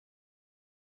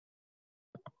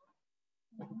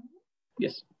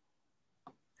Yes.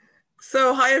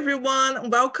 So hi everyone,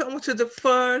 welcome to the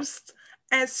first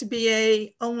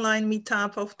SBA online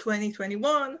meetup of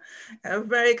 2021. A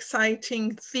very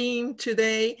exciting theme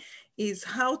today is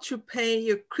how to pay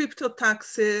your crypto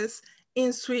taxes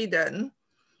in Sweden.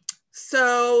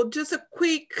 So just a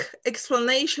quick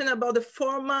explanation about the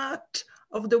format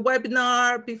of the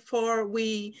webinar before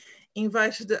we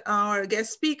invite our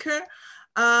guest speaker.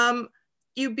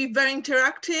 You'll be very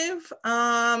interactive.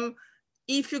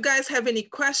 If you guys have any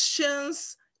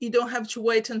questions, you don't have to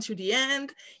wait until the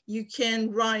end. You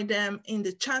can write them in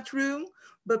the chat room,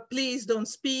 but please don't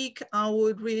speak. I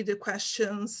would read the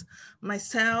questions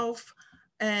myself.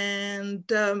 And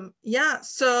yeah,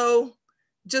 so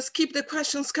just keep the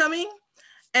questions coming.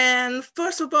 And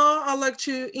first of all, I'd like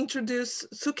to introduce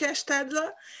Sukesh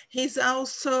Tedla. He's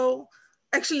also,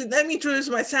 actually, let me introduce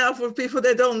myself for people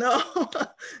that don't know.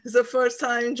 It's the first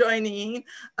time joining.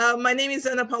 My name is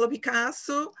Paula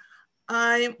Picasso.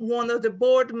 I'm one of the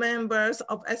board members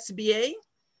of SBA.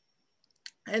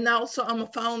 And also I'm a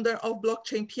founder of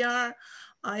Blockchain PR.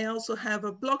 I also have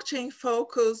a blockchain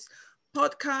focused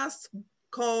podcast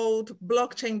called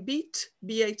Blockchain Beat,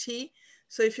 B-A-T.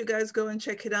 So if you guys go and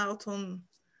check it out on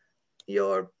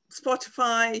your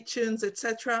Spotify, iTunes,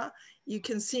 etc., you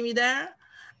can see me there.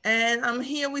 And I'm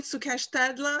here with Sukesh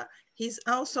Tedla. He's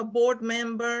also a board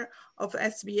member of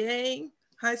SBA.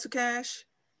 Hi, Sukesh.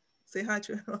 Say hi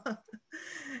to everyone.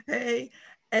 Hey.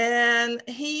 And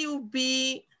he will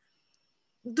be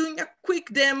doing a quick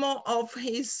demo of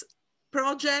his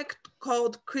project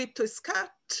called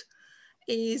KryptoSkatt.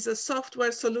 It's a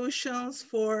software solutions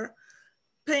for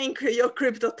paying your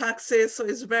crypto taxes, so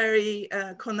it's very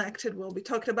connected, we'll be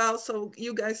talking about. So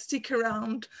you guys stick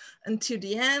around until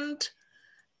the end.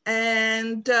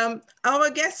 And our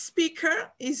guest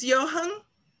speaker is Johan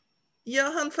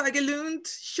Fagerlund,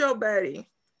 Sjöberg.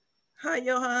 Hi,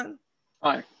 Johan.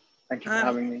 Hi, thank you for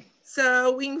having me.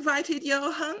 So we invited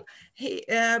Johan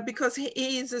because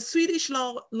he is a Swedish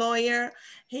lawyer.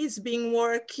 He's been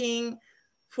working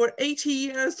for 80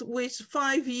 years with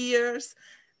 5 years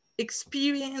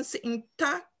experience in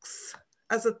tax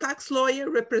as a tax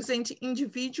lawyer representing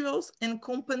individuals and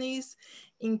companies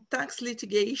in tax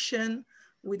litigation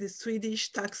with the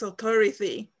Swedish tax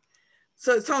authority.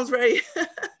 So it sounds very,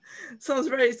 sounds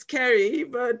very scary,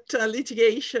 but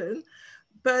litigation.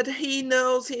 But he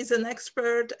knows he's an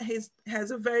expert. He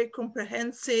has a very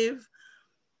comprehensive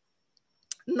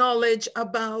knowledge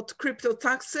about crypto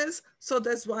taxes. So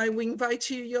that's why we invite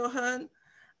you, Johan.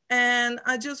 And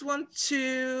I just want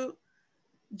to,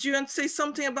 do you want to say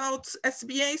something about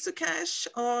SBA, Sukesh,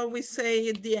 or we say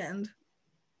at the end?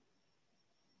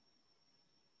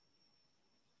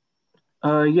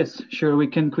 Yes, sure. We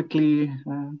can quickly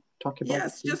talk about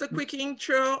Yes, just a quick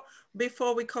intro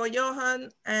before we call Johan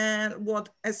and what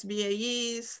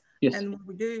SBA is and what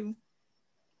we do.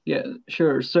 Yeah,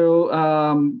 sure. So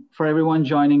for everyone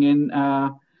joining in,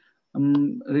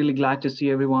 I'm really glad to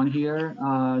see everyone here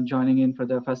joining in for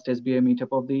the first SBA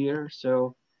meetup of the year.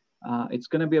 So it's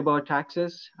going to be about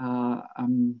taxes.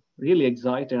 I'm really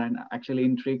excited and actually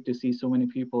intrigued to see so many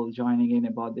people joining in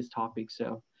about this topic.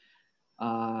 So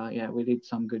yeah, we did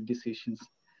some good decisions.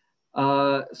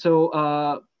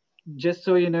 Just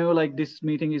so you know, like this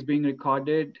meeting is being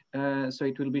recorded, so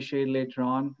it will be shared later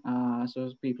on.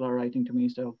 So people are writing to me,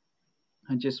 so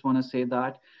I just want to say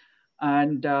that.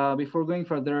 And before going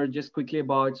further, just quickly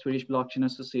about Swedish Blockchain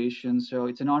Association. So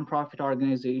it's a nonprofit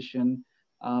organization,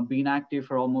 been active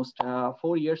for almost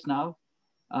 4 years now.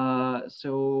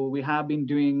 So we have been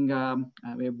doing,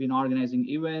 we have been organizing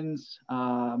events,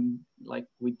 like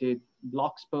we did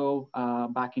Bloxpo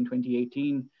back in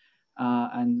 2018.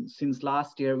 And since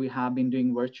last year, we have been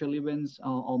doing virtual events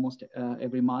almost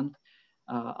every month.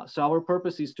 So our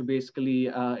purpose is to basically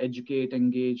educate,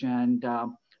 engage, and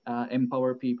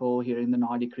empower people here in the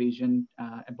Nordic region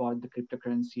about the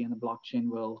cryptocurrency and the blockchain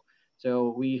world.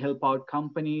 So we help out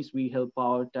companies, we help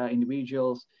out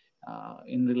individuals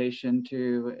in relation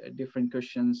to different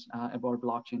questions about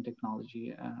blockchain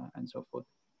technology and so forth.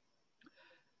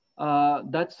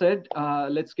 That said,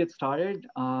 let's get started.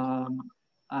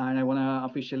 And I want to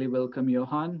officially welcome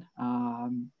Johan.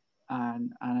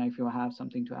 And if you have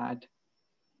something to add.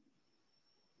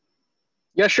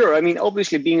 Yeah, sure. I mean,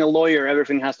 obviously, being a lawyer,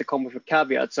 everything has to come with a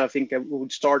caveat. So I think I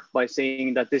would start by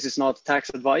saying that this is not tax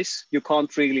advice. You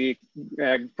can't really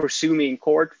pursue me in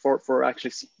court for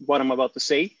actually what I'm about to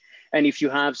say. And if you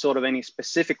have sort of any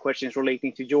specific questions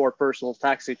relating to your personal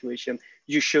tax situation,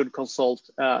 you should consult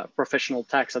a professional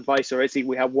tax advisor. I see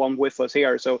we have one with us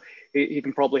here, so he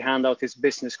can probably hand out his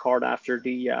business card after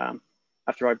the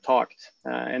after I've talked,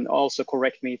 and also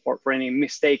correct me for any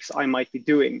mistakes I might be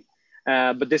doing.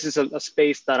 But this is a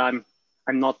space that I'm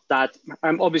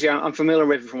familiar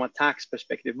with it from a tax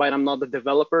perspective, but I'm not a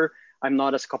developer. I'm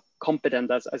not as competent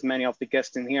as many of the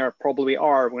guests in here probably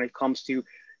are when it comes to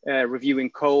reviewing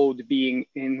code, being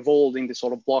involved in the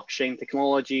sort of blockchain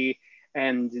technology,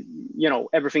 and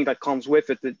everything that comes with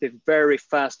it. The very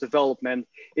fast development.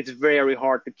 It's very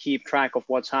hard to keep track of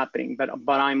what's happening.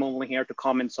 But I'm only here to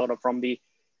comment sort of from the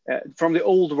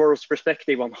old world's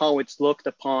perspective on how it's looked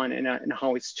upon and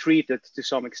how it's treated to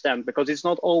some extent, because it's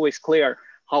not always clear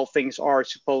how things are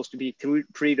supposed to be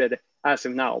treated as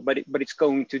of now, but it's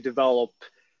going to develop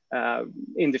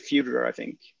in the future, I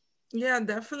think. Yeah,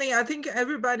 definitely. I think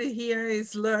everybody here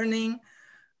is learning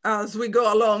as we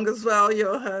go along as well,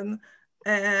 Johan,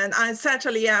 and I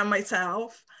certainly am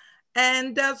myself.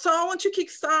 And so I want to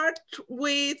kickstart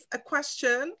with a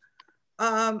question,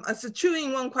 as a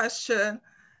two-in-one question.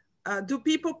 Do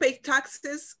people pay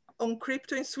taxes on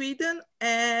crypto in Sweden?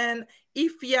 And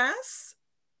if yes,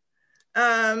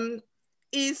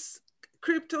 is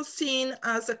crypto seen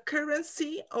as a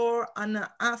currency or an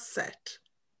asset?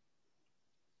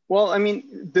 Well, I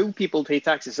mean, do people pay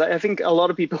taxes? I think a lot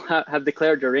of people have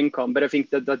declared their income, but I think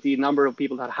that the number of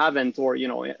people that haven't, or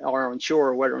are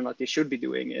unsure whether or not they should be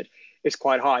doing it, is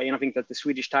quite high. And I think that the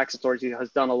Swedish Tax Authority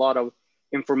has done a lot of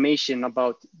information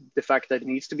about the fact that it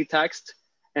needs to be taxed,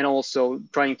 and also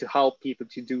trying to help people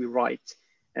to do it right.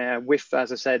 With,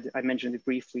 as I said, I mentioned it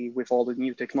briefly, with all the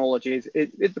new technologies,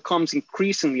 it becomes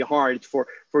increasingly hard for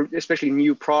especially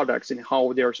new products and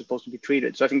how they're supposed to be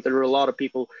treated. So I think there are a lot of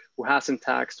people who hasn't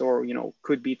taxed, or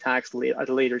could be taxed at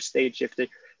a later stage if they're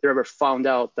ever found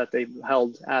out that they've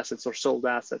held assets or sold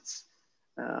assets.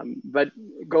 But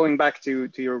going back to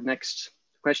your next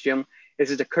question,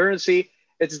 is it a currency?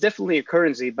 It's definitely a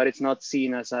currency, but it's not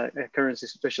seen as a currency,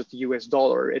 especially the US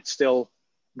dollar.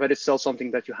 But it's still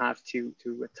something that you have to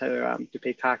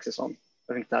pay taxes on.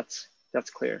 I think that's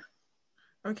clear.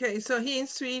 Okay, so here in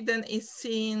Sweden is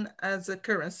seen as a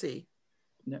currency.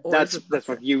 No. That's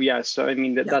my view. Yes. So I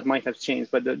mean that might have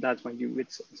changed, but that's my view.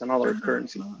 It's another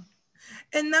currency.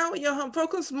 And now Johan,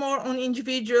 focus more on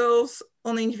individuals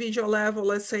on individual level.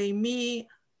 Let's say me,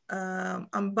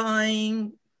 I'm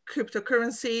buying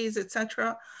cryptocurrencies,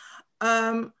 etc.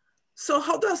 So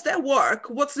how does that work?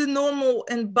 What's the normal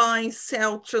and buy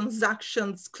sell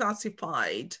transactions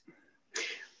classified?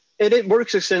 It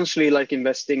works essentially like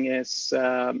investing is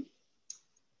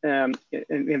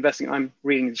investing. I'm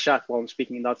reading the chat while I'm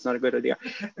speaking. That's not a good idea.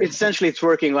 Essentially, it's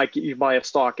working like you buy a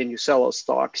stock and you sell a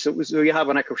stock. So you have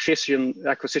an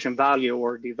acquisition value,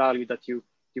 or the value that you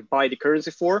buy the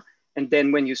currency for. And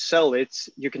then when you sell it,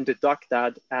 you can deduct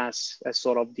that as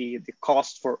sort of the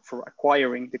cost for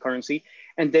acquiring the currency.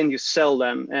 And then you sell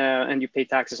them and you pay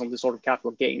taxes on the sort of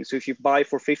capital gain. So if you buy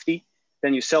for 50,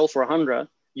 then you sell for 100,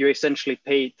 you essentially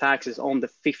pay taxes on the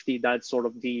 50. That's sort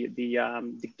of the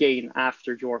gain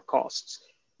after your costs.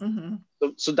 Mm-hmm.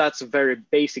 So that's a very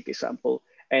basic example.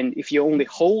 And if you only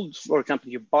hold, for example,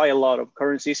 you buy a lot of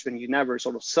currencies when you never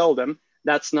sort of sell them,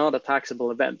 that's not a taxable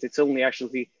event. It's only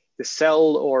actually the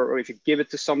sell, or if you give it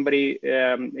to somebody,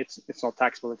 it's not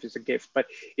taxable if it's a gift. But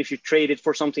if you trade it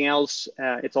for something else,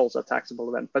 it's also a taxable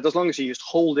event. But as long as you just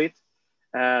hold it,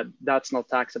 that's not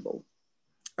taxable.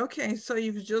 Okay, so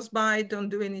if you just buy, don't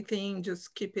do anything,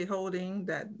 just keep it holding,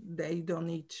 that they don't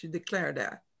need to declare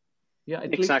that. Yeah,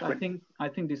 exactly. I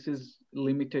think this is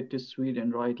limited to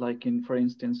Sweden, right? Like for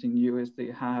instance, in US,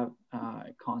 they have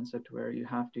a concept where you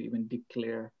have to even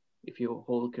declare if you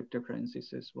hold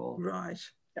cryptocurrencies as well. Right.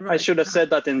 I should have said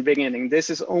that in the beginning. This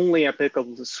is only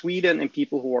applicable to Sweden and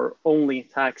people who are only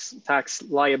tax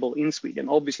liable in Sweden.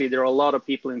 Obviously, there are a lot of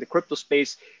people in the crypto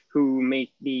space who may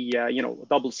be,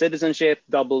 double citizenship,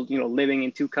 double, living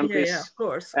in two countries. Yeah, of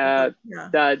course. That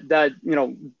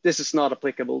this is not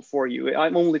applicable for you.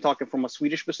 I'm only talking from a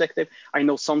Swedish perspective. I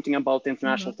know something about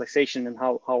international taxation and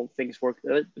how things work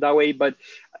that way, but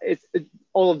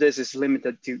all of this is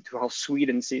limited to how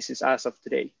Sweden sees it as of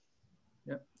today.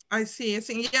 Yeah. I see.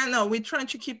 Yeah, no, we're trying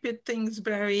to keep things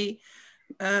very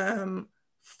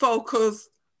focused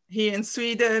here in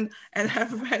Sweden, and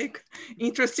have a very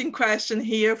interesting question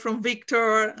here from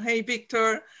Victor. Hey,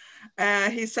 Victor.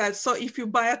 He said, so if you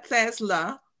buy a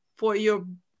Tesla for your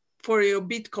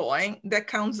Bitcoin, that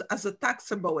counts as a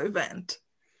taxable event.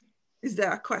 Is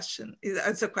there a question?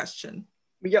 It's a question.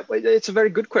 Yeah, it's a very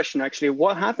good question, actually.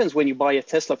 What happens when you buy a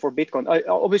Tesla for Bitcoin?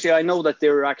 Obviously, I know that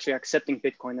they're actually accepting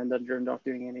Bitcoin and that they're not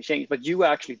doing any exchange, but you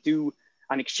actually do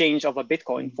an exchange of a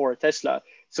Bitcoin for a Tesla.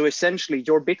 So essentially,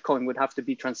 your Bitcoin would have to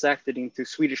be transacted into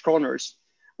Swedish kronors,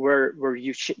 where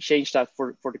you change that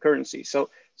for the currency. So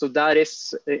So that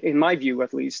is, in my view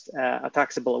at least, a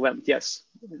taxable event. Yes,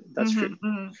 that's true.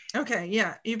 Okay,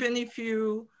 yeah, even if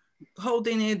you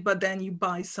holding it, but then you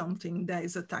buy something, that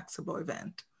is a taxable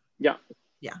event. Yeah.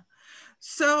 Yeah.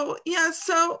 So, yeah,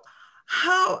 so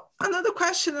how, another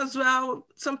question as well,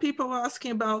 some people were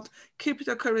asking about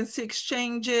cryptocurrency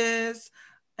exchanges,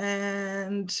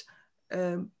 and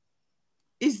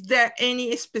is there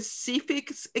any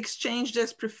specific exchange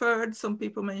that's preferred? Some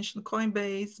people mentioned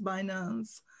Coinbase,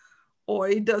 Binance, or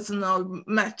it does not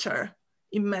matter.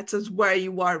 It matters where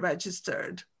you are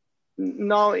registered.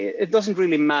 No, it doesn't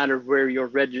really matter where you're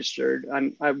registered.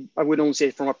 I would only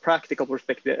say from a practical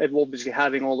perspective, obviously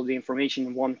having all of the information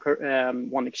in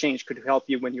one exchange could help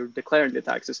you when you're declaring the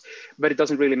taxes. But it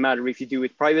doesn't really matter if you do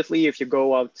it privately, if you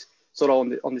go out sort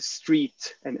of on the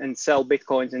street and sell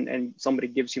Bitcoins and somebody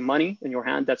gives you money in your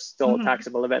hand, that's still a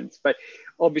taxable event. But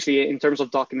obviously in terms of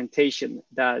documentation,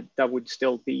 that would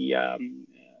still be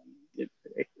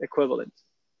equivalent.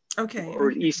 Okay.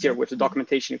 Or easier with the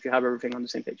documentation if you have everything on the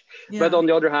same page. Yeah. But on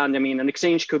the other hand, I mean, an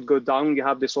exchange could go down. You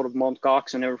have this sort of Mt.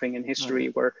 Gox and everything in history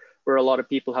where a lot of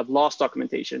people have lost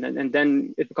documentation, and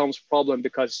then it becomes a problem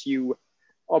because you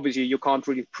obviously you can't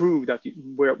really prove that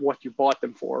what you bought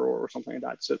them for or something like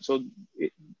that. So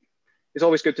it's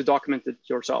always good to document it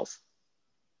yourself.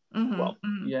 Well,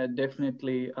 yeah,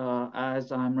 definitely.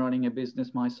 As I'm running a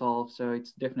business myself, so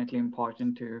it's definitely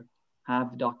important to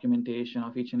have documentation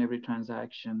of each and every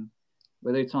transaction,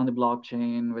 whether it's on the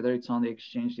blockchain, whether it's on the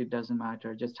exchange, it doesn't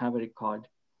matter. Just have a record.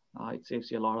 It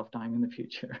saves you a lot of time in the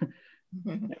future.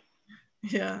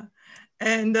 Yeah.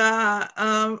 And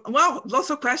well,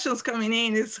 lots of questions coming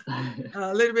in. It's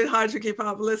a little bit hard to keep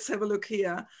up. Let's have a look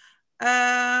here.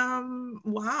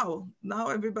 Wow, now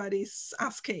everybody's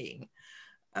asking.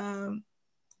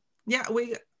 Yeah,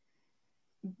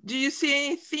 do you see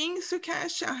anything,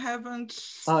 Sukesh? I haven't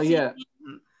seen. Yeah.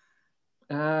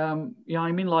 Yeah,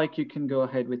 I mean, like, you can go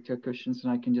ahead with your questions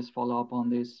and I can just follow up on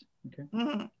this. Okay.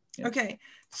 Yeah. Okay.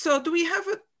 So do we have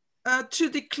to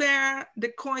declare the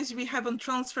coins we haven't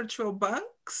transferred to our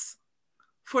banks?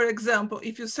 For example,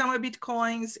 if you sell my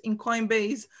Bitcoins in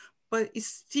Coinbase, but it's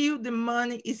still the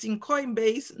money is in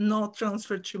Coinbase, not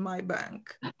transferred to my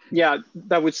bank. Yeah,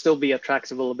 that would still be a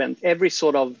taxable event. Every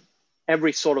sort of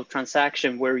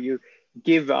transaction where you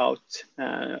give out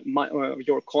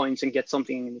your coins and get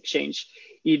something in exchange,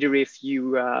 either if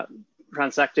you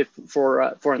transact it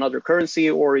for another currency,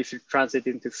 or if you transit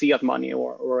into fiat money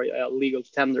or a legal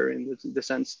tender in the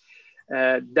sense,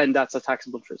 then that's a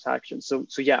taxable transaction. So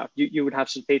yeah, you would have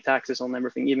to pay taxes on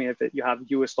everything, even if you have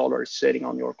US dollars sitting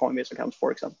on your Coinbase account,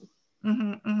 for example.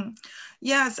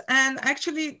 Yes, and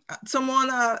actually someone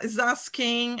is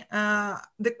asking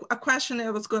a question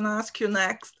I was going to ask you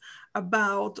next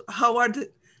about how are the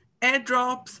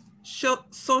airdrops,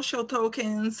 social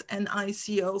tokens, and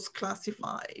ICOs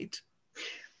classified?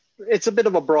 It's a bit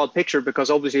of a broad picture because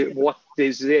obviously what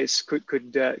this is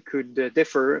could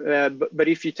differ. But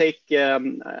if you take,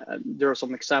 there are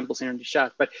some examples here in the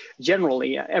chat, but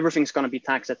generally everything's going to be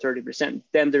taxed at 30%.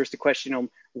 Then there's the question on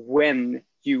when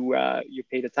you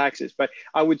pay the taxes. But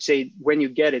I would say when you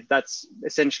get it, that's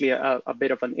essentially a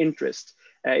bit of an interest.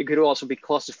 It could also be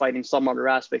classified in some other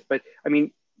aspect. But I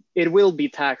mean, it will be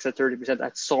taxed at 30%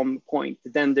 at some point.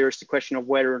 Then there's the question of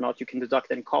whether or not you can deduct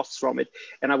any costs from it.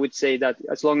 And I would say that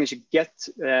as long as you get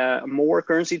more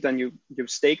currency than you've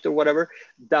staked or whatever,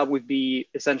 that would be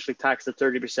essentially taxed at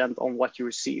 30% on what you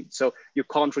received. So you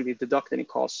can't really deduct any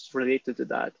costs related to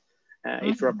that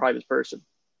if you're a private person.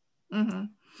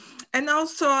 And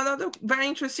also another very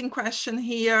interesting question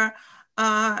here.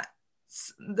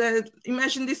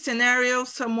 Imagine this scenario,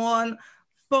 someone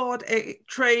bought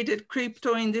traded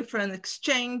crypto in different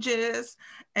exchanges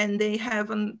and they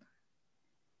haven't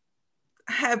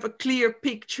have a clear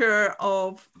picture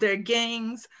of their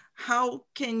gains. How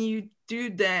can you do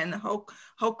then?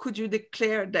 How could you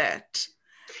declare that?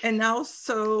 And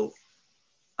also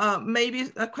maybe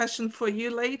a question for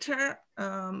you later,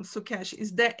 Sukesh,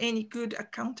 is there any good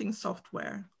accounting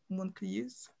software one could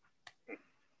use?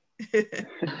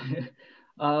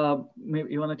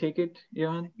 Maybe you want to take it,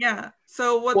 Johan? Yeah.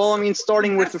 So well, I mean,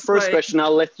 starting with the first question,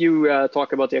 I'll let you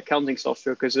talk about the accounting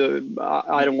software because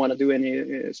I don't want to do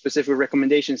any specific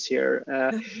recommendations here.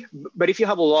 But if you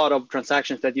have a lot of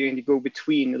transactions that you need to go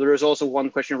between, there is also one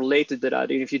question related to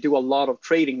that. If you do a lot of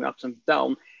trading ups and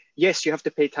down, yes, you have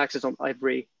to pay taxes on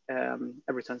every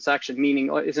transaction,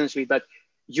 meaning essentially that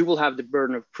you will have the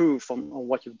burden of proof on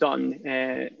what you've done.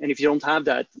 And if you don't have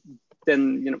that,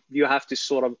 then you have to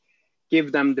sort of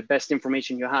give them the best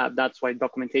information you have. That's why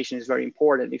documentation is very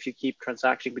important. If you keep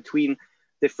transacting between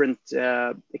different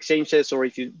exchanges, or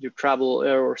if you travel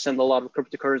or send a lot of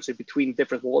cryptocurrency between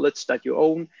different wallets that you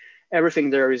own, everything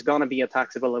there is going to be a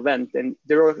taxable event. And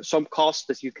there are some costs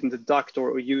that you can deduct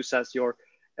or use as your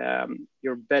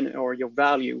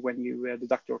value when you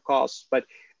deduct your costs. But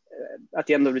at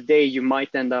the end of the day, you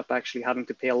might end up actually having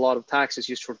to pay a lot of taxes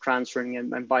just for transferring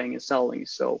and buying and selling.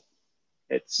 So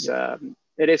it's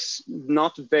it is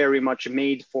not very much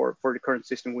made for the current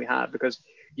system we have, because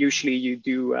usually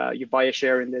you buy a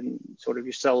share and then sort of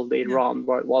you sell later on,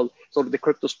 while sort of the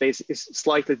crypto space is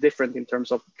slightly different in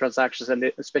terms of transactions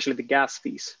and especially the gas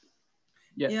fees.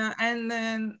 Yeah, and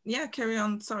then carry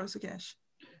on. Sorry, Sukesh.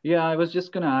 Yeah, I was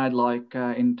just going to add, like,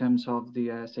 in terms of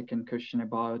the second question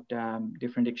about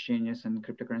different exchanges and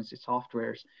cryptocurrency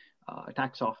softwares,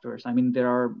 tax softwares. I mean, there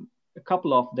are a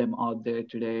couple of them out there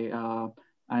today.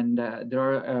 And there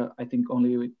are, I think,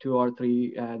 only 2 or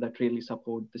 3 that really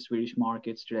support the Swedish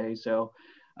markets today. So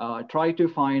try to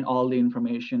find all the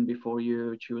information before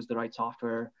you choose the right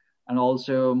software. And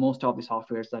also, most of the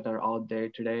softwares that are out there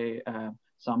today,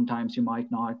 sometimes you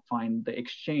might not find the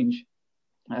exchange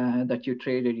that you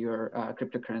traded your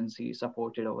cryptocurrency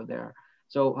supported over there.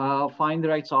 So find the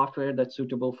right software that's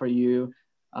suitable for you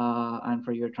and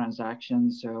for your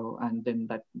transactions. So, and then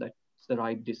that's the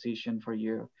right decision for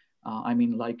you. I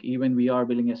mean, like, even we are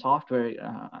building a software,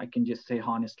 I can just say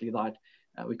honestly that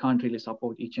we can't really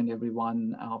support each and every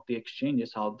one of the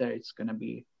exchanges out there. It's going to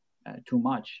be too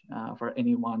much for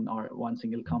anyone or one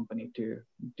single company to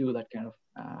do that kind of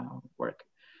work.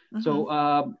 Mm-hmm.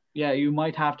 So yeah, you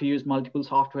might have to use multiple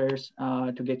softwares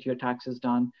to get your taxes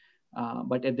done.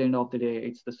 But at the end of the day,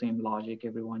 it's the same logic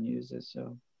everyone uses.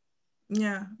 So.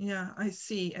 Yeah, I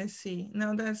see.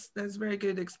 No, that's very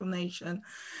good explanation.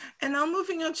 And now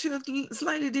moving on to a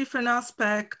slightly different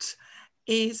aspect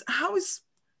is, how is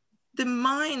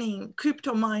the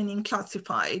crypto mining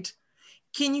classified?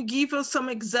 Can you give us some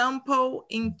example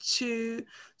into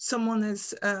someone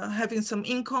is having some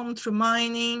income through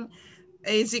mining?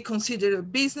 Is it considered a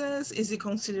business? Is it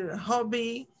considered a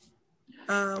hobby?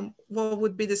 What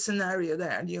would be the scenario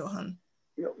there, Johan?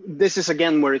 This is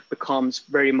again where it becomes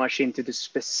very much into the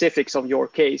specifics of your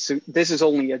case. So this is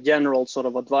only a general sort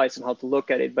of advice on how to look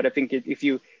at it. But I think if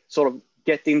you sort of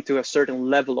get into a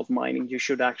certain level of mining, you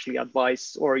should actually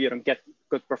advise or get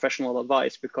good professional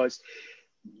advice, because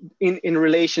in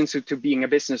relation to being a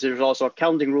business, there's also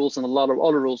accounting rules and a lot of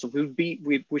other rules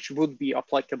which would be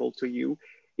applicable to you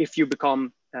if you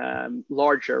become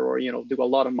larger or do a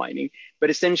lot of mining. But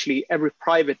essentially, every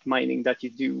private mining that you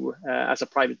do as a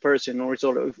private person, or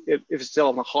sort of if it's still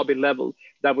on a hobby level,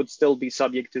 that would still be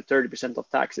subject to 30% of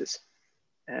taxes.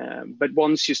 But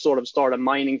once you sort of start a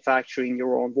mining factory in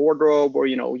your own wardrobe, or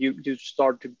you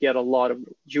start to get a lot of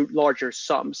larger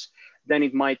sums, then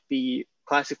it might be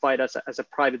classified as a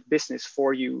private business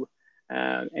for you,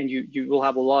 and you will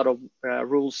have a lot of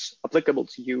rules applicable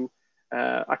to you.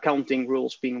 Accounting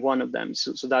rules being one of them.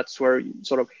 So that's where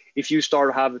sort of, if you start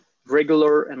to have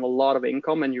regular and a lot of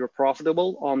income and you're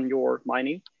profitable on your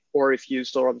mining, or if you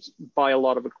sort of buy a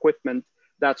lot of equipment,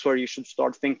 that's where you should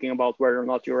start thinking about whether or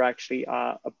not you're actually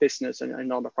a business and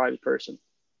not a private person.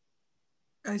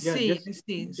 I see.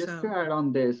 Just to add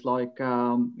on this, like,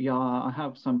 I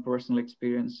have some personal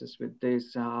experiences with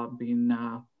this.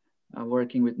 Been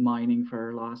working with mining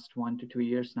for last 1 to 2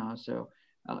 years now. So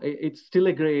it's still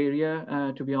a gray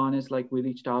area, to be honest. Like, we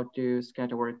reached out to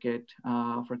Scatterworkit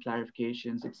for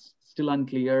clarifications. It's still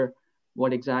unclear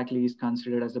what exactly is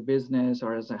considered as a business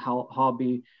or as a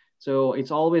hobby. So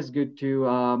it's always good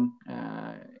to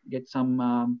get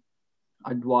some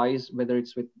advice, whether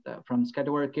it's from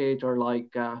Scatterworkit or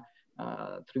like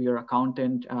through your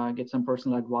accountant. Get some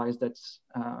personal advice that's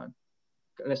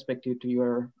respective to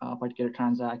your particular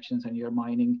transactions and your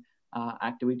mining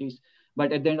activities.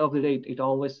 But at the end of the day, it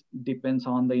always depends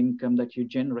on the income that you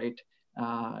generate.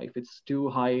 If it's too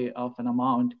high of an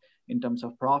amount in terms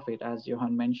of profit, as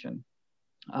Johan mentioned,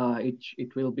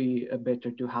 it will be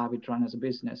better to have it run as a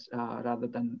business rather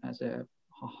than as a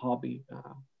hobby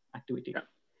activity. Yeah.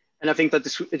 And I think that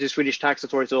the Swedish tax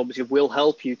authorities obviously will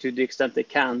help you to the extent they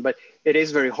can, but it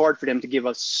is very hard for them to give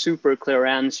a super clear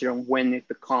answer on when it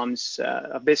becomes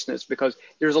a business, because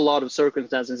there's a lot of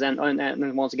circumstances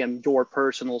and once again, your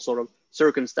personal sort of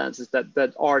circumstances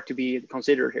that are to be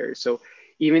considered here. So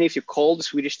even if you call the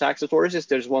Swedish tax authorities,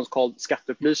 there's one's called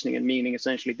skatteupplysningen, meaning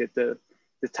essentially that the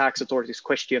tax authorities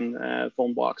question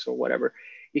phone box or whatever.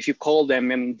 If you call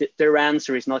them, and their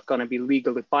answer is not going to be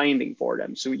legally binding for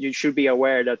them. So you should be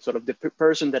aware that sort of the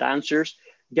person that answers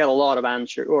get a lot of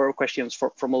answers or questions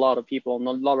from a lot of people on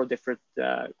a lot of different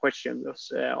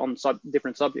questions on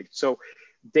different subjects. So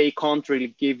they can't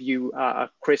really give you a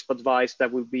crisp advice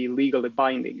that will be legally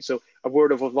binding. So a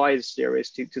word of advice there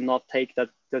is to not take the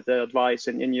advice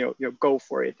and you know, go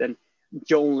for it. And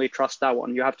you only trust that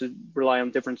one. You have to rely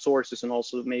on different sources and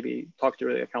also maybe talk to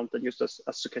the accountant, just as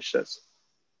Sukesh says.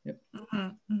 Yep.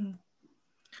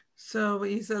 So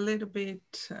it's a little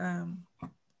bit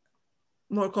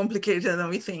more complicated than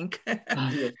we think.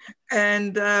 Yes.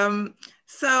 And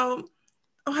so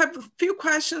I have a few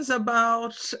questions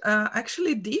about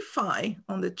actually DeFi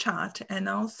on the chat. And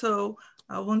also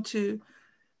I want to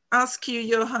ask you,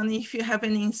 Johan, if you have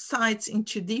any insights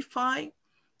into DeFi.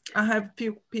 I have a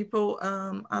few people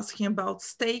asking about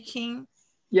staking.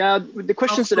 Yeah, the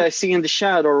questions that I see in the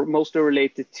chat are mostly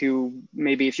related to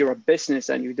maybe if you're a business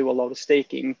and you do a lot of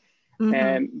staking.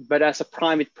 But as a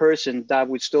private person, that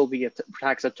would still be a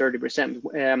tax at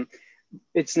 30%.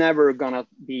 It's never gonna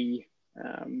be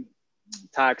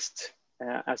taxed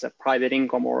as a private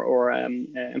income or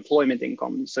employment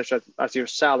income, such as your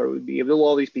salary would be. It will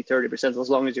always be 30% as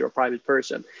long as you're a private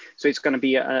person. So it's going to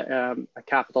be a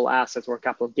capital asset or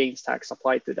capital gains tax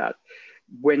applied to that.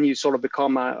 When you sort of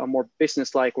become a more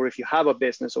business-like, or if you have a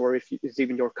business, or if it's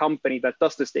even your company that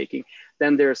does the staking,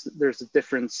 then there's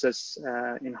differences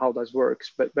in how that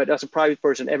works. But as a private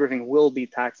person, everything will be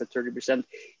taxed at 30%,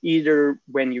 either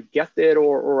when you get it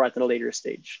or at a later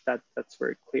stage. That's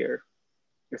very clear.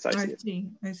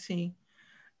 I see.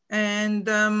 And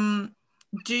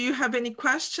do you have any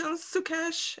questions,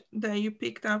 Sukesh, that you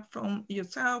picked up from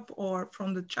yourself or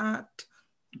from the chat?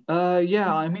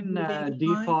 Yeah, I mean,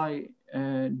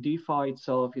 DeFi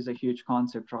itself is a huge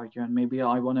concept, right? And maybe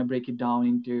I want to break it down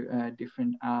into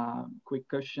different quick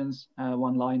questions,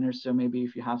 one-liners. So maybe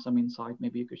if you have some insight,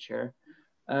 maybe you could share.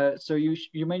 So you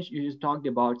mentioned, you talked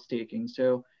about staking.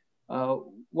 So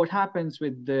what happens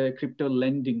with the crypto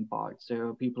lending part?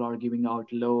 So people are giving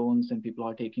out loans and people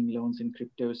are taking loans in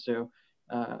crypto. So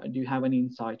do you have any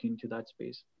insight into that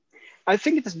space? I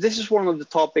think this is one of the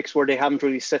topics where they haven't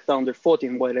really set down their foot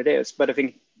in what it is. But I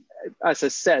think, as I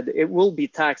said, it will be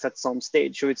taxed at some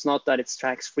stage. So it's not that it's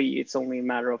tax-free. It's only a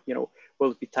matter of, you know,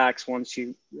 will it be taxed once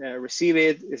you receive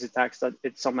it? Is it taxed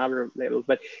at some other level?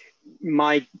 But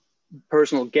my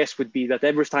personal guess would be that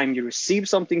every time you receive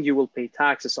something, you will pay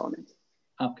taxes on it.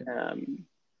 Okay.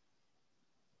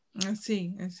 I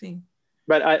see.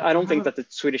 But I don't think that the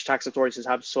Swedish tax authorities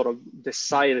have sort of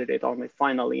decided it on it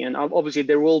finally. And obviously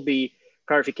there will be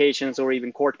clarifications or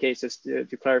even court cases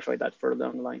to clarify that further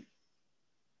down the line.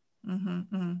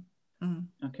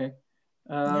 Okay.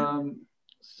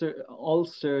 So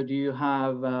also, do you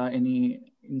have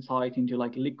any insight into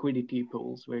like liquidity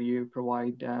pools where you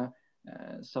provide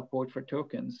support for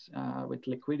tokens with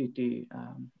liquidity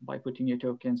by putting your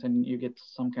tokens and you get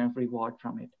some kind of reward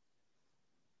from it?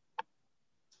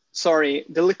 Sorry,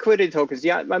 the liquidity tokens.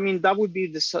 Yeah, I mean, that would be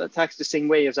taxed the same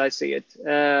way as I see it.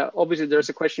 Obviously, there's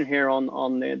a question here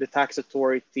on the tax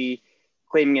authority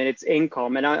claiming it its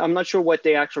income. And I'm not sure what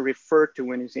they actually refer to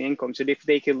when it's income. So if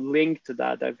they can link to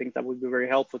that, I think that would be very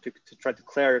helpful to try to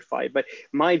clarify. But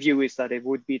my view is that it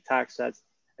would be taxed as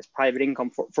private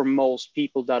income for most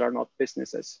people that are not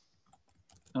businesses.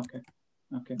 Okay.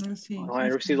 Okay. I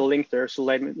received a link there, so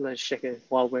let's check it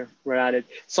while we're at it.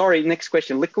 Sorry, next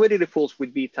question. Liquidity pools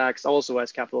would be taxed also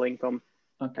as capital income.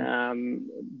 Okay.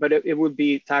 But it would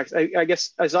be taxed, I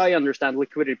guess, as I understand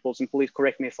liquidity pools, and please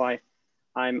correct me if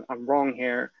I'm wrong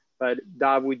here, but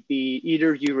that would be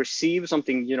either you receive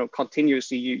something, you know,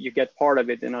 continuously, you get part of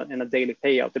it in a daily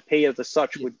payout. The payout as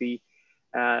such would be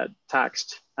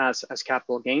taxed as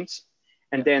capital gains.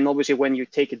 And then obviously when you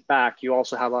take it back, you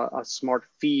also have a smart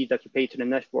fee that you pay to the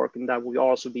network, and that would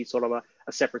also be sort of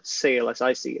a separate sale as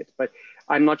I see it. But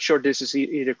I'm not sure this is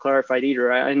either clarified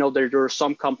either. I know there are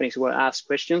some companies who asked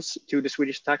questions to the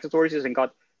Swedish tax authorities and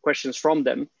got questions from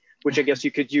them, which I guess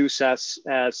you could use as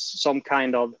some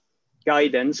kind of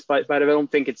guidance, but I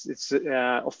don't think it's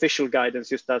official guidance,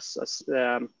 just as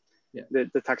the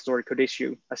tax authority could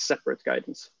issue a separate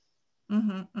guidance.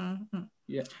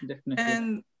 Yeah, definitely.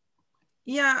 And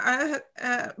yeah,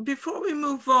 before we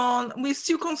move on, we're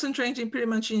still concentrating pretty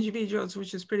much individuals,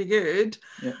 which is pretty good.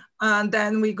 Yeah. And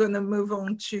then we're going to move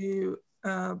on to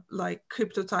like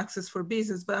crypto taxes for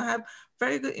business. But I have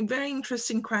very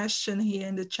interesting question here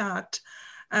in the chat.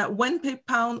 When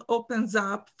PayPal opens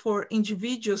up for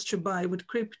individuals to buy with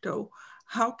crypto,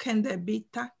 how can they be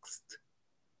taxed?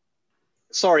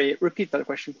 Sorry, repeat that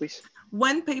question, please.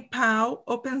 When PayPal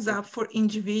opens up for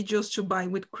individuals to buy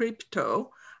with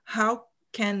crypto, how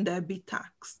can they be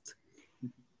taxed?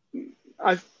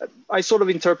 I sort of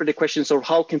interpret the question, so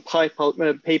how can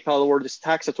PayPal or the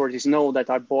tax authorities know that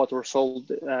I bought or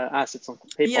sold assets on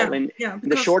PayPal? And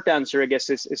the short answer, I guess,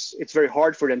 is it's very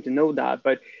hard for them to know that.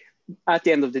 But at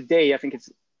the end of the day, I think it's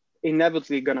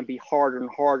inevitably going to be harder and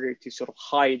harder to sort of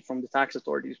hide from the tax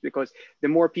authorities, because the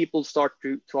more people start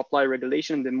to apply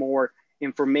regulation, the more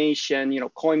information,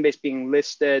 Coinbase being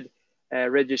listed,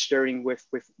 registering with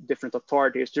different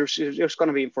authorities, there's going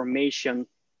to be information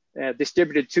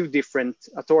distributed to different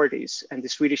authorities, and the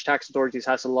Swedish tax authorities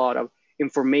has a lot of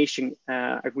information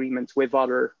agreements with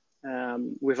other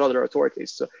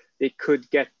authorities, so they could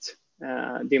get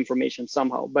the information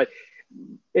somehow. But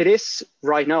it is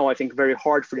right now, I think, very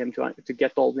hard for them to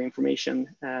get all the information.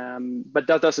 But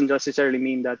that doesn't necessarily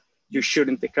mean that you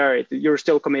shouldn't declare it. You're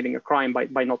still committing a crime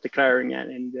by not declaring it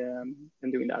and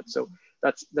doing that. So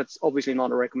that's obviously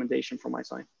not a recommendation from my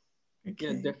side. Okay.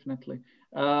 Yeah, definitely.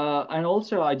 And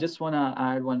also, I just want to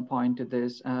add one point to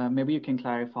this. Maybe you can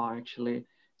clarify, actually.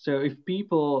 So if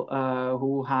people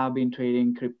who have been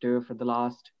trading crypto for the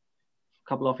last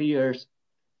couple of years,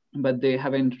 but they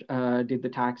haven't did the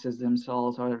taxes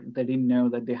themselves, or they didn't know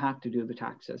that they have to do the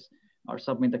taxes or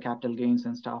submit the capital gains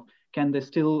and stuff, can they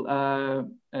still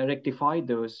rectify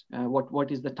those?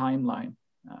 What is the timeline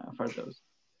for those?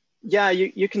 Yeah,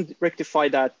 you can rectify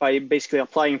that by basically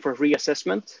applying for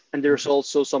reassessment. And there's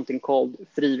also something called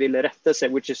frivillig rättelse,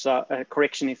 which is a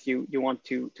correction if you want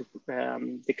to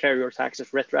declare your taxes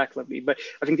retroactively. But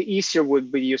I think the easier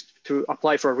would be just to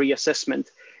apply for a reassessment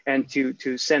and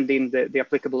to send in the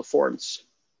applicable forms.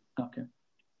 Okay.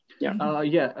 Yeah.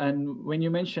 Yeah, and when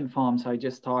you mentioned forms, I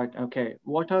just thought, okay,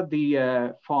 what are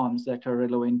the forms that are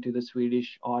relevant to the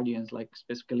Swedish audience, like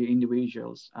specifically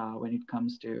individuals, when it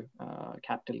comes to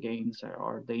capital gains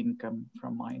or the income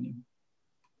from mining?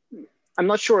 I'm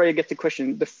not sure I get the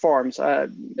question. The forms. I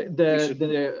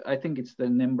think it's the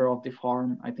number of the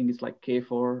form. I think it's like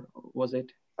K4, was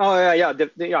it? Oh yeah.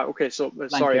 Okay. So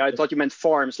sorry, I thought you meant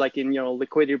farms, like in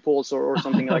liquidity pools or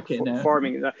something like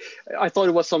farming. I thought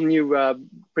it was some new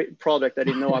product I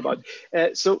didn't know about.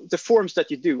 So the forms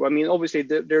that you do, I mean, obviously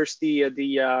there's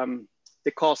the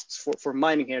costs for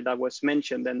mining here that was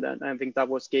mentioned, and then I think that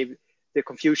gave the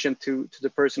confusion to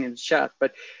the person in the chat.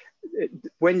 But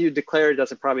when you declare it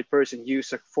as a private person,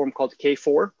 use a form called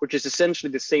K4, which is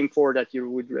essentially the same form that you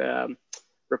would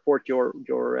report your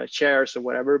shares or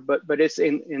whatever, but it's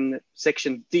in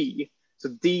section D. So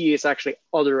D is actually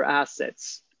other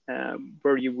assets,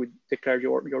 where you would declare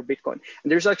your Bitcoin. And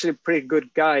there's actually a pretty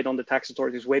good guide on the tax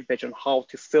authority's webpage on how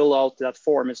to fill out that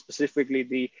form, and specifically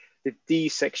the D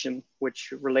section,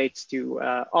 which relates to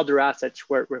other assets,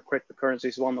 where cryptocurrency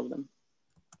is one of them.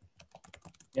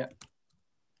 Yeah,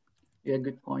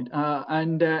 good point.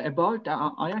 And about,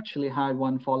 I actually had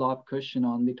one follow-up question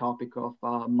on the topic of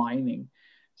mining.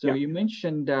 So you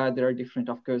mentioned there are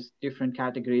different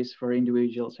categories for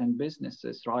individuals and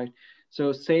businesses, right?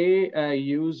 So say a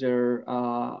user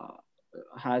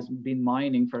has been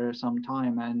mining for some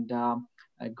time and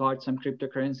got some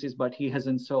cryptocurrencies, but he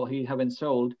haven't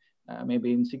sold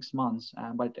maybe in 6 months.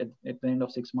 But at the end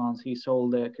of 6 months, he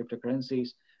sold the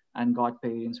cryptocurrencies and got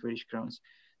paid in Swedish crowns.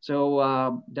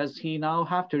 So does he now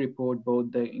have to report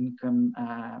both the income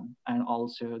and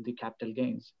also the capital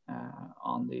gains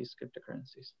on these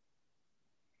cryptocurrencies?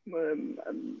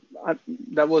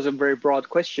 That was a very broad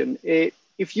question.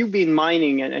 If you've been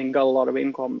mining and got a lot of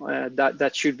income,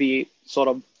 that should be sort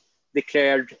of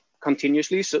declared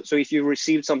continuously. So if you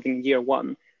received something year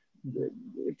one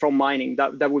from mining,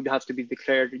 that would have to be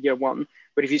declared year one.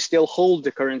 But if you still hold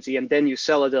the currency and then you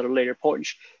sell it at a later point,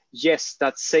 yes,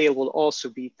 that sale will also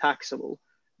be taxable.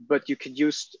 But you could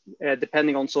use,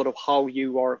 depending on sort of how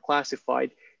you are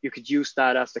classified, you could use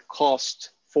that as the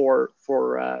cost for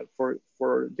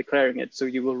declaring it. So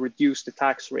you will reduce the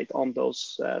tax rate on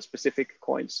those specific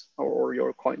coins or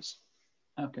your coins.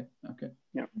 Okay.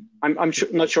 Yeah, I'm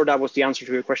not sure that was the answer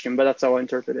to your question, but that's how I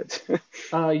interpret it.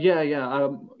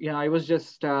 Yeah. I was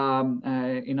just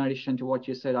in addition to what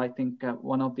you said, I think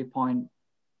one of the point,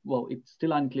 well, it's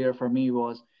still unclear for me,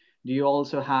 was do you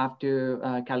also have to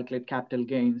calculate capital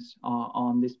gains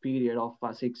on this period of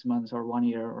 6 months or 1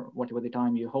 year or whatever the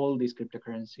time you hold this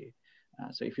cryptocurrency?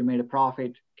 So if you made a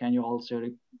profit, can you also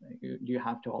do you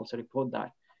have to also report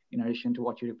that in addition to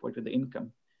what you report with the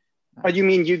income? You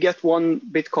mean you get one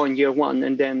Bitcoin year one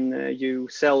and then you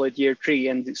sell it year 3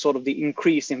 and sort of the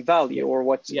increase in value, or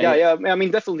what? Yeah. I mean,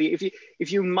 definitely,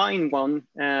 if you mine one,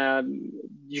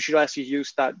 you should actually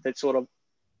use that sort of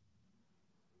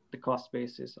the cost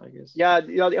basis, I guess. Yeah.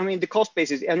 I mean, the cost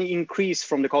basis, any increase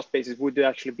from the cost basis would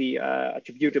actually be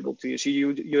attributable to you. So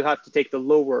you have to take the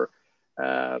lower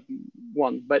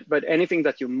one. But anything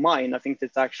that you mine, I think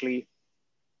that's actually,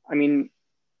 I mean,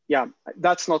 yeah,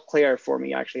 that's not clear for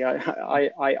me actually.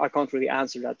 I can't really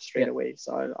answer that straight away.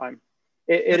 So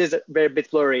it is a very bit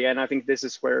blurry, and I think this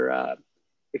is where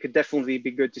it could definitely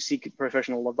be good to seek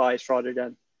professional advice rather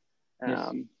than.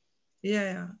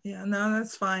 Yeah. No,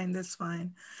 that's fine. That's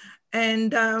fine.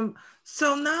 And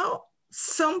so now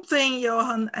something,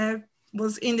 Johan,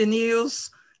 was in the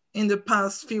news in the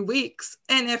past few weeks: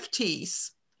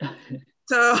 NFTs.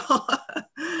 So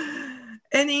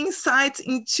any insights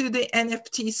into the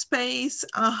NFT space?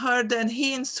 I heard that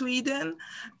here in Sweden,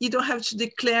 you don't have to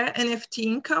declare NFT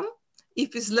income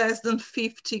if it's less than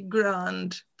 50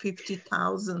 grand,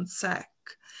 50,000 SEK.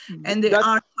 And there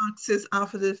are taxes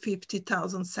after the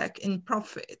 50,000 SEK in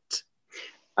profit.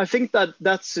 I think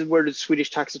that's where the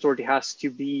Swedish Tax Authority has to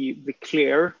be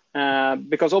clear,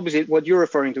 because obviously what you're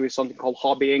referring to is something called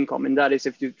hobby income, and that is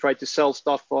if you try to sell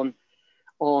stuff on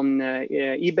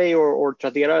eBay or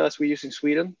Tedla, as we use in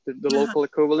Sweden, the local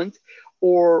equivalent,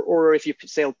 or if you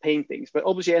sell paintings. But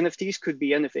obviously NFTs could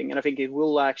be anything, and I think it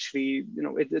will actually,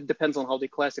 it depends on how they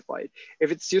classify it.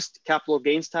 If it's just capital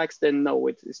gains tax, then no,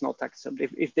 it's not tax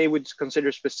exempt. If they would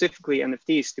consider specifically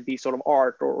NFTs to be sort of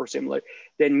art or similar,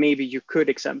 then maybe you could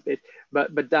exempt it.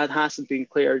 But that hasn't been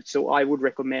cleared, so I would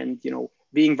recommend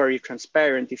being very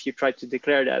transparent if you try to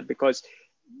declare that, because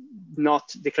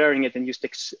not declaring it and just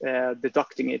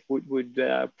deducting it would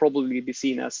probably be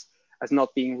seen as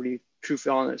not being really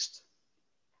truthfully honest.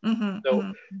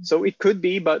 So it could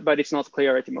be, but it's not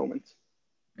clear at the moment.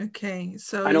 Okay,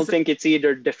 so I don't think it's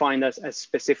either defined as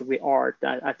specifically art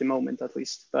at the moment, at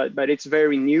least. But it's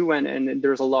very new, and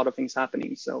there's a lot of things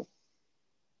happening. So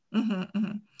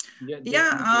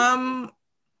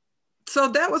so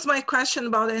that was my question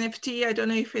about NFT. I don't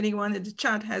know if anyone in the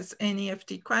chat has any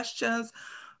NFT questions.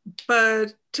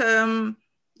 But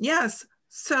yes,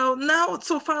 so now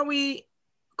so far we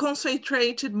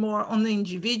concentrated more on the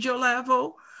individual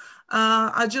level.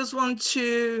 I just want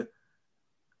to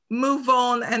move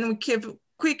on and give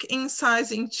quick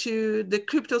insights into the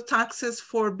crypto taxes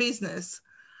for business.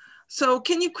 So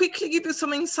can you quickly give us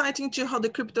some insight into how the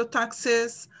crypto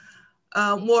taxes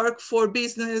work for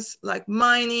business, like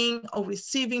mining or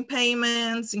receiving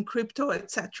payments in crypto,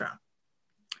 etc.?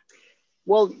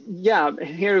 Well, yeah,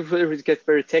 here it gets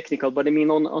very technical, but I mean,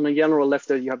 on a general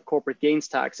level, you have corporate gains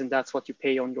tax, and that's what you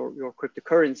pay on your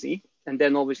cryptocurrency. And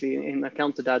then obviously in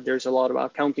account to that, there's a lot of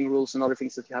accounting rules and other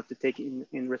things that you have to take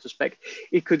in retrospect.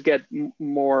 It could get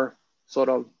more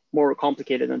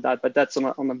complicated than that, but that's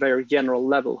on a very general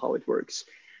level how it works.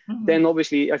 Then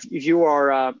obviously, if you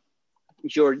are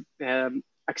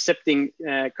accepting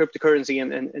cryptocurrency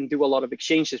and do a lot of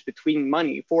exchanges between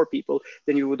money for people,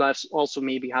 then you would also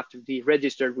maybe have to be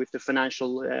registered with the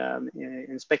financial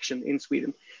inspection in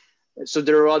Sweden. So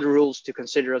there are other rules to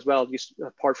consider as well, just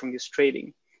apart from just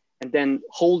trading. And then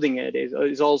holding it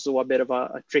is also a bit of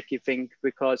a tricky thing,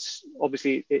 because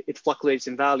obviously it fluctuates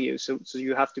in value. So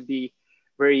you have to be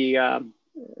very,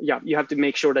 you have to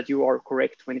make sure that you are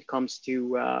correct when it comes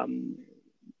to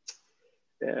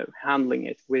handling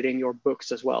it within your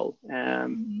books as well.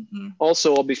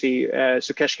 Also, obviously,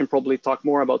 Sukesh can probably talk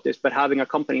more about this, but having a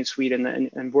company in Sweden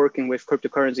and working with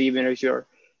cryptocurrency, even if you're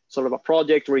sort of a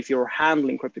project or if you're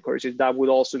handling cryptocurrencies, that would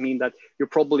also mean that you're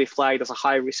probably flagged as a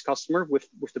high-risk customer with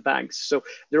the banks. So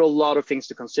there are a lot of things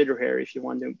to consider here if you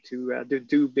want to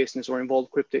do business or involve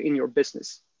crypto in your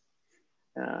business.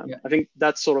 I think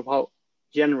that's sort of how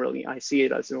generally I see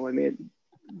it. As I mean,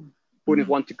 wouldn't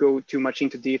want to go too much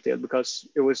into detail because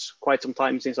it was quite some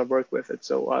time since I worked with it.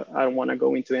 So I don't want to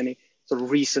go into any sort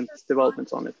of recent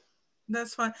developments on it.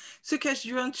 That's fine. Sukesh, do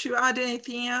you want to add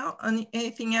anything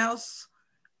else?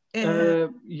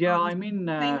 Yeah, I mean,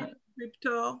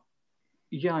 crypto.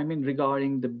 Yeah, I mean,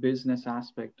 regarding the business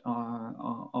aspect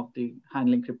of the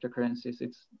handling cryptocurrencies,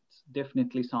 it's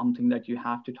definitely something that you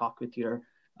have to talk with your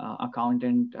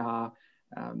accountant.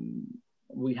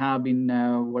 We have been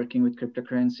working with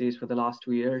cryptocurrencies for the last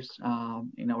 2 years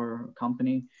in our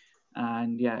company,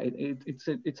 and yeah,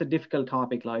 it's a difficult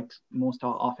topic. Like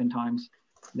oftentimes,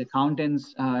 the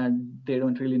accountants they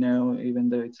don't really know, even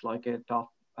though it's like a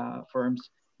top firms,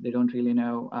 they don't really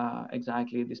know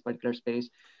exactly this particular space.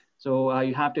 So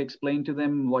you have to explain to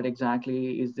them what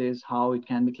exactly is this, how it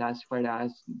can be classified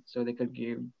as, so they could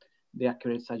give the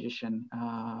accurate suggestion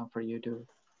for you to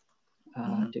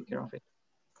take care of it.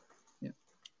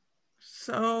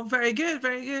 So very good,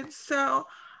 very good. So,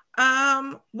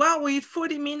 well, we're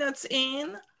 40 minutes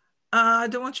in. I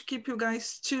don't want to keep you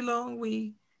guys too long.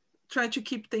 We try to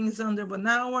keep things under 1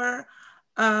 hour.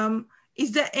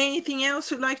 Is there anything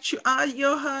else you'd like to add,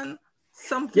 Johan?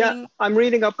 something? Yeah, I'm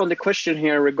reading up on the question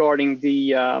here regarding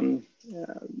the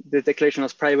declaration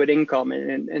as private income,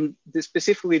 and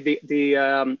specifically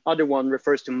the other one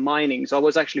refers to mining. So I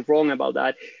was actually wrong about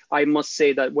that. I must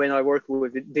say that when I worked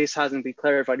with it, this hasn't been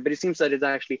clarified, but it seems that it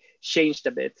actually changed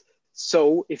a bit.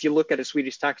 So if you look at the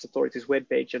Swedish Tax Authority's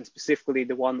webpage, and specifically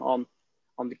the one on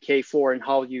the K4 and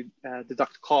how you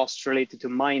deduct costs related to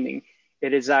mining,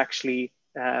 it is actually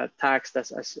taxed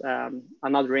as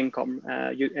another income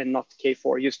and not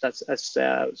K4, just as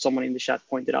someone in the chat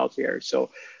pointed out here. So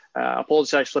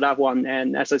apologize for that one.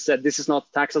 And as I said, this is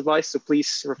not tax advice, so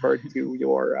please refer to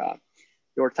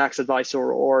your tax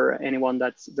advisor or anyone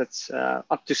that's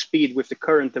up to speed with the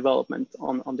current development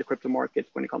on the crypto market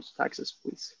when it comes to taxes,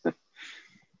 please.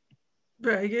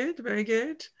 Very good, very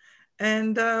good.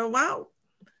 And wow,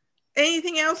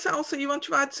 anything else also you want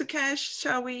to add, Sukesh?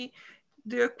 Shall we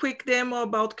do a quick demo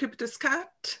about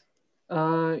KryptoSkatt?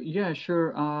 Yeah,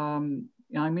 sure. I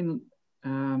mean,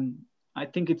 I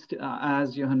think it's,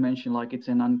 as Johan mentioned, like it's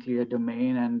an unclear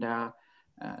domain, and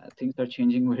things are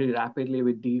changing very rapidly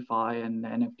with DeFi and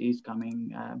NFTs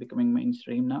becoming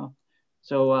mainstream now.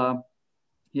 So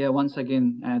yeah, once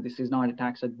again, this is not a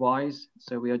tax advice.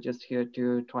 So we are just here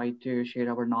to try to share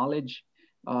our knowledge,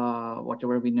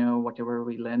 whatever we know, whatever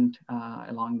we learned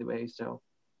along the way. So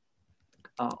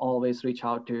always reach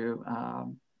out to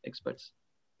experts.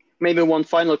 Maybe one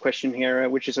final question here,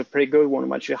 which is a pretty good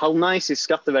one, actually. How nice is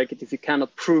Skatteverket if you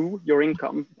cannot prove your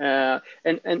income?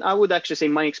 And I would actually say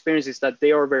my experience is that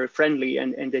they are very friendly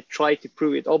and they try to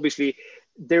prove it. Obviously,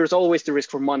 there's always the risk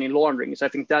for money laundering. So I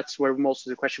think that's where most of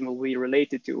the question will be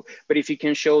related to. But if you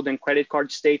can show them credit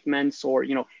card statements or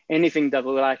anything that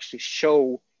will actually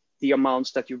show the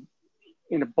amounts that you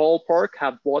in a ballpark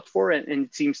have bought for, and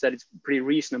it seems that it's pretty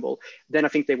reasonable, then I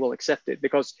think they will accept it,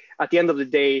 because at the end of the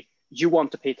day, you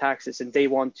want to pay taxes and they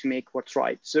want to make what's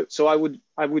right. So I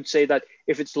would say that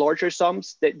if it's larger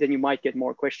sums, then you might get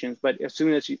more questions. But as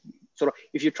soon as you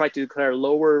if you try to declare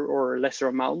lower or lesser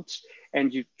amounts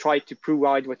and you try to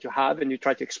provide what you have and you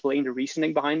try to explain the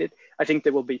reasoning behind it, I think they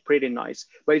will be pretty nice.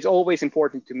 But it's always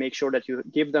important to make sure that you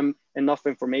give them enough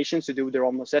information to do their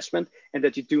own assessment and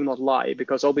that you do not lie,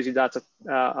 because obviously that's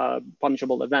a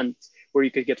punishable event where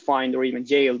you could get fined or even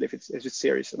jailed if it's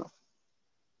serious enough.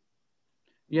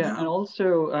 Yeah, and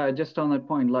also just on that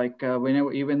point, like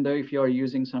whenever, even though if you are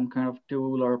using some kind of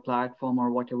tool or platform or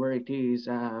whatever it is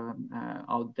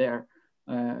out there,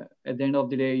 at the end of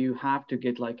the day, you have to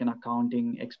get like an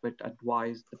accounting expert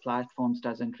advice. The platforms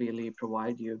doesn't really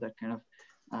provide you that kind of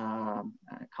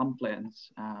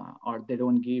compliance, or they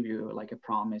don't give you like a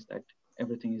promise that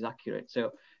everything is accurate.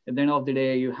 So at the end of the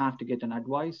day, you have to get an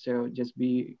advice. So just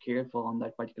be careful on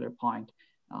that particular point.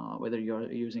 Whether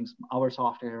you're using our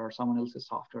software or someone else's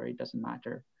software, it doesn't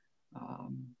matter.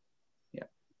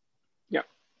 Yeah.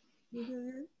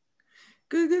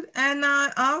 Good. And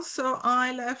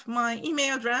I left my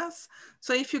email address.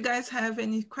 So if you guys have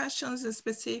any questions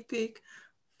specific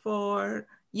for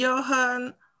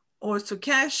Johan or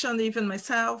Sukesh and even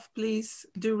myself, please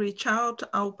do reach out.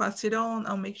 I'll pass it on.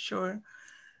 I'll make sure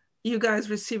you guys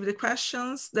receive the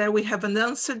questions that we haven't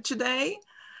answered today.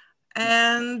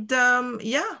 And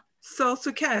yeah, so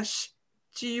Sukesh,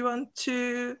 do you want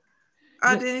to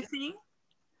add anything?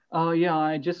 Yeah,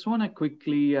 I just want to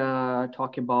quickly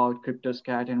talk about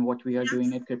KryptoSkatt and what we are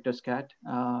doing at KryptoSkatt,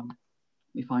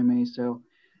 if I may. So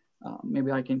maybe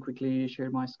I can quickly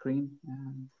share my screen.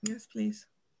 Yes, please.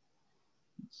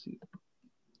 Let's see.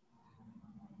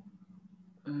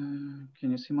 Can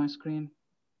you see my screen?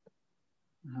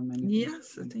 How many?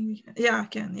 Yes, I think we can. Yeah, I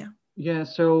can, yeah. Yeah,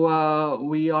 so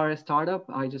we are a startup.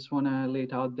 I just want to lay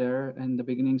it out there in the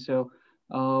beginning. So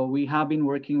we have been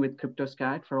working with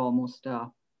KryptoSkatt for almost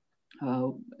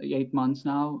 8 months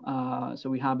now. So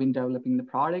we have been developing the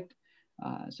product.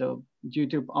 So due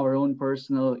to our own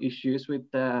personal issues with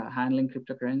handling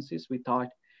cryptocurrencies, we thought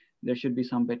there should be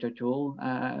some better tool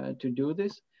to do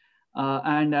this.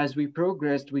 And as we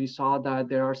progressed, we saw that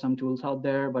there are some tools out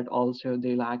there, but also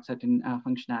they lack certain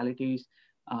functionalities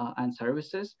and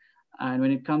services. And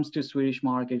when it comes to Swedish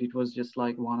market, it was just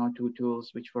like 1 or 2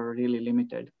 tools which were really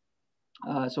limited.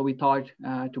 So we thought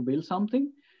to build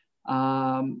something.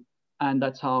 And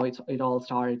that's how it all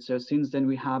started. So since then,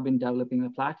 we have been developing the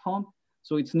platform.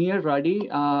 So it's near ready.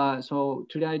 So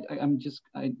today, I'm just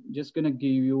going to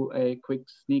give you a quick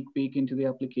sneak peek into the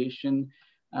application.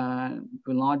 It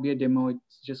will not be a demo.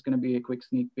 It's just going to be a quick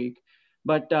sneak peek.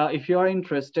 But if you are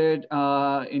interested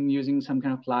in using some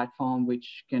kind of platform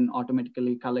which can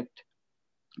automatically collect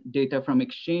data from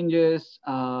exchanges,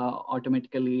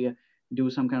 automatically do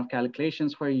some kind of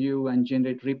calculations for you and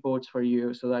generate reports for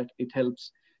you so that it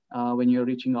helps when you're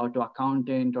reaching out to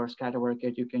accountant or scatter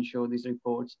worket, you can show these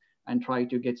reports and try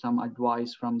to get some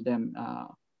advice from them.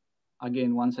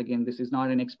 Once again, this is not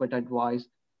an expert advice.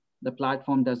 The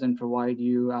platform doesn't provide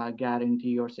you a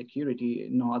guarantee or security.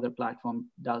 No other platform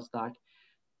does that.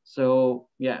 So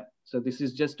yeah, so this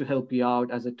is just to help you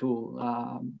out as a tool.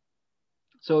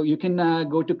 So you can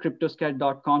go to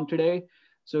KryptoSkatt.com today.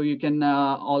 So you can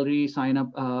already sign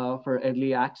up for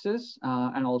early access.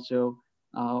 And also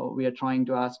we are trying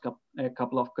to ask a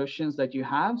couple of questions that you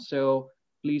have. So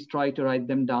please try to write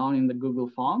them down in the Google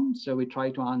form. So we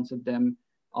try to answer them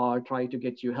or try to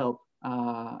get you help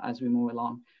as we move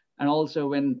along. And also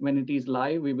when it is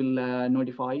live, we will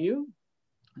notify you.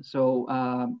 So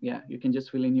yeah, you can just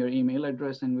fill in your email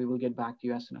address and we will get back to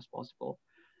you as soon as possible.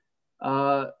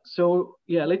 So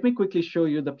yeah, let me quickly show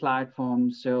you the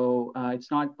platform. So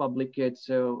it's not public yet,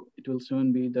 so it will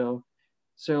soon be though.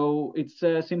 So it's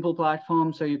a simple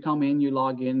platform. So you come in, you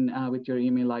log in with your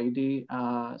email ID.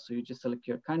 So you just select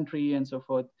your country and so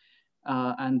forth.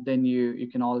 And then you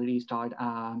can already start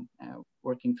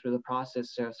working through the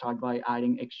process. So start by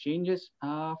adding exchanges,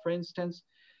 for instance.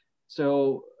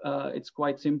 So it's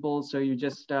quite simple. So you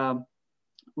just,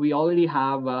 we already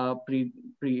have a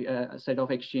set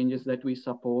of exchanges that we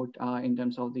support in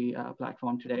terms of the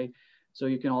platform today. So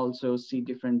you can also see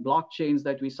different blockchains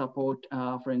that we support,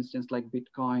 for instance, like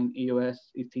Bitcoin,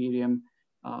 EOS, Ethereum,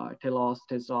 Telos,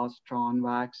 Tezos, Tron,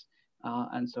 Wax,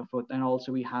 and so forth. And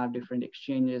also we have different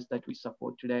exchanges that we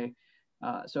support today.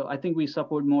 So I think we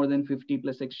support more than 50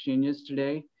 plus exchanges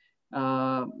today,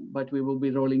 but we will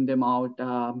be rolling them out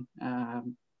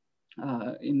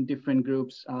in different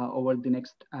groups over the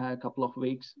next couple of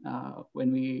weeks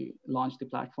when we launch the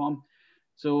platform.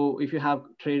 So if you have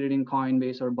traded in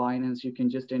Coinbase or Binance, you can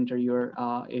just enter your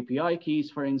API keys,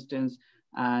 for instance,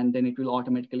 and then it will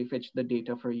automatically fetch the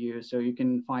data for you. So you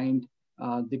can find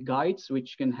the guides,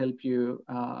 which can help you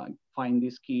find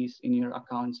these keys in your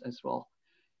accounts as well.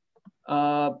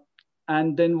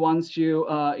 And then once you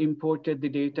imported the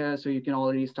data, so you can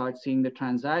already start seeing the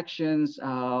transactions,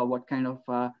 what kind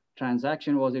of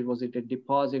transaction was it? Was it a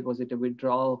deposit? Was it a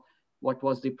withdrawal? What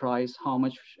was the price? How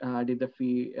much did the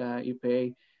fee you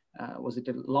pay? Was it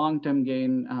a long-term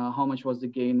gain? How much was the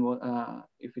gain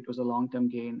if it was a long-term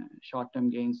gain, short-term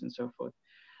gains, and so forth.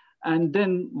 And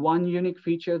then one unique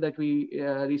feature that we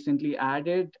recently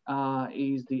added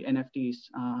is the NFTs.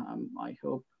 I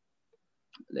hope,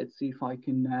 let's see if I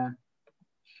can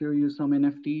show you some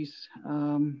NFTs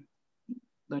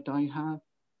that I have.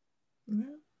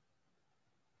 Mm-hmm.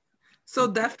 So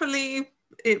definitely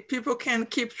people can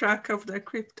keep track of their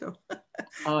crypto.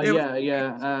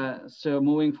 So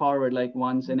moving forward, like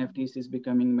once NFTs is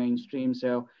becoming mainstream,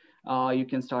 so you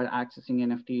can start accessing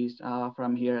NFTs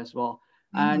from here as well.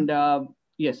 Mm-hmm. And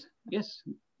yes,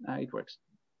 it works.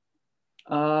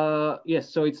 Yes,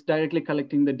 so it's directly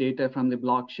collecting the data from the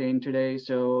blockchain today.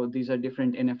 So these are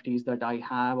different NFTs that I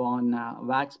have on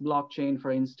Wax blockchain,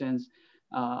 for instance.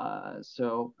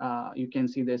 So you can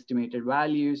see the estimated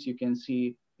values. You can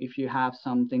see if you have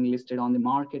something listed on the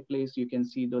marketplace, you can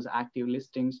see those active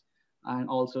listings and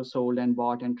also sold and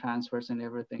bought and transfers and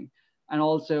everything. And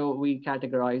also we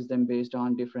categorize them based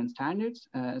on different standards.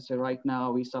 So right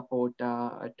now we support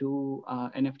 2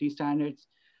 NFT standards.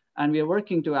 And we are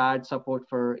working to add support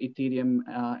for Ethereum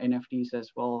NFTs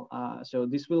as well. So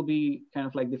this will be kind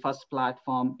of like the first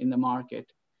platform in the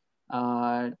market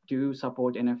to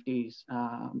support NFTs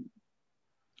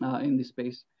in this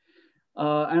space.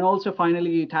 And also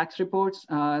finally, tax reports.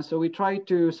 So we try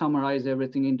to summarize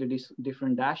everything into these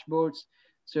different dashboards.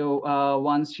 So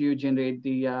once you generate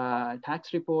the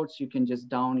tax reports, you can just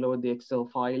download the Excel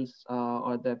files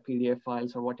or the PDF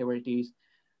files or whatever it is.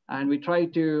 And we try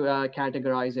to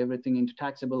categorize everything into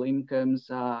taxable incomes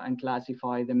and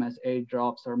classify them as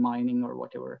airdrops or mining or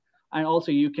whatever. And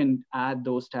also you can add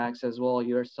those tags as well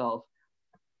yourself.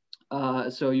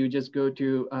 So you just go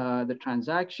to the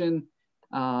transaction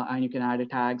and you can add a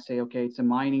tag, say, okay, it's a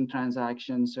mining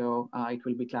transaction. So it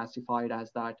will be classified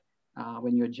as that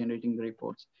when you're generating the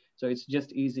reports. So it's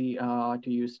just easy to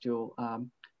use tool.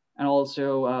 And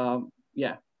also,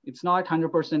 yeah, it's not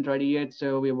 100% ready yet,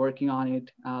 so we're working on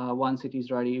it. Once it is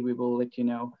ready, we will let you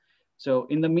know. So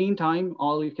in the meantime,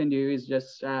 all you can do is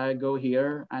just go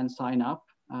here and sign up.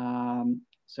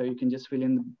 So you can just fill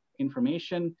in the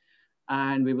information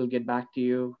and we will get back to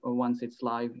you once it's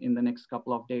live in the next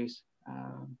couple of days.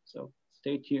 So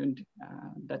stay tuned.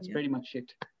 That's pretty much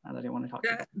it that I want to talk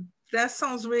about. That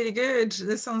sounds really good.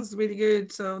 That sounds really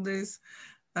good. So there's,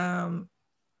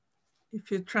 if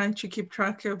you're trying to keep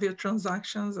track of your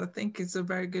transactions, I think it's a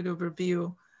very good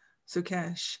overview,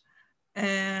 Sukesh.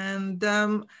 And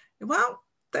well,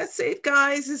 that's it,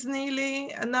 guys. It's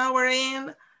nearly an hour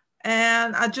in.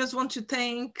 And I just want to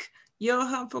thank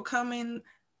Johan for coming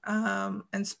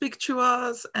and speak to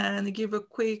us and give a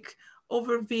quick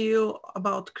overview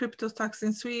about crypto tax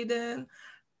in Sweden.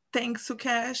 Thanks,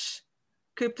 Sukesh.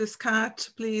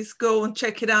 KryptoSkatt, please go and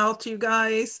check it out, you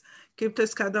guys.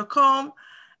 KryptoSkatt.com.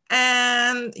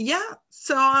 And yeah,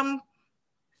 so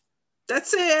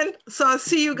that's it. So I'll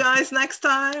see you guys next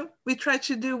time. We try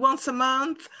to do once a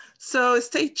month. So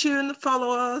stay tuned,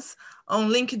 follow us on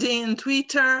LinkedIn and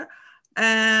Twitter,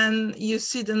 and you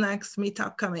see the next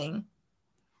meetup coming.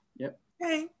 Yep.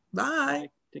 Okay, bye. Bye.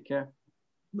 Take care.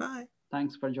 Bye.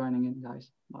 Thanks for joining in,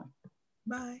 guys. Bye.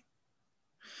 Bye.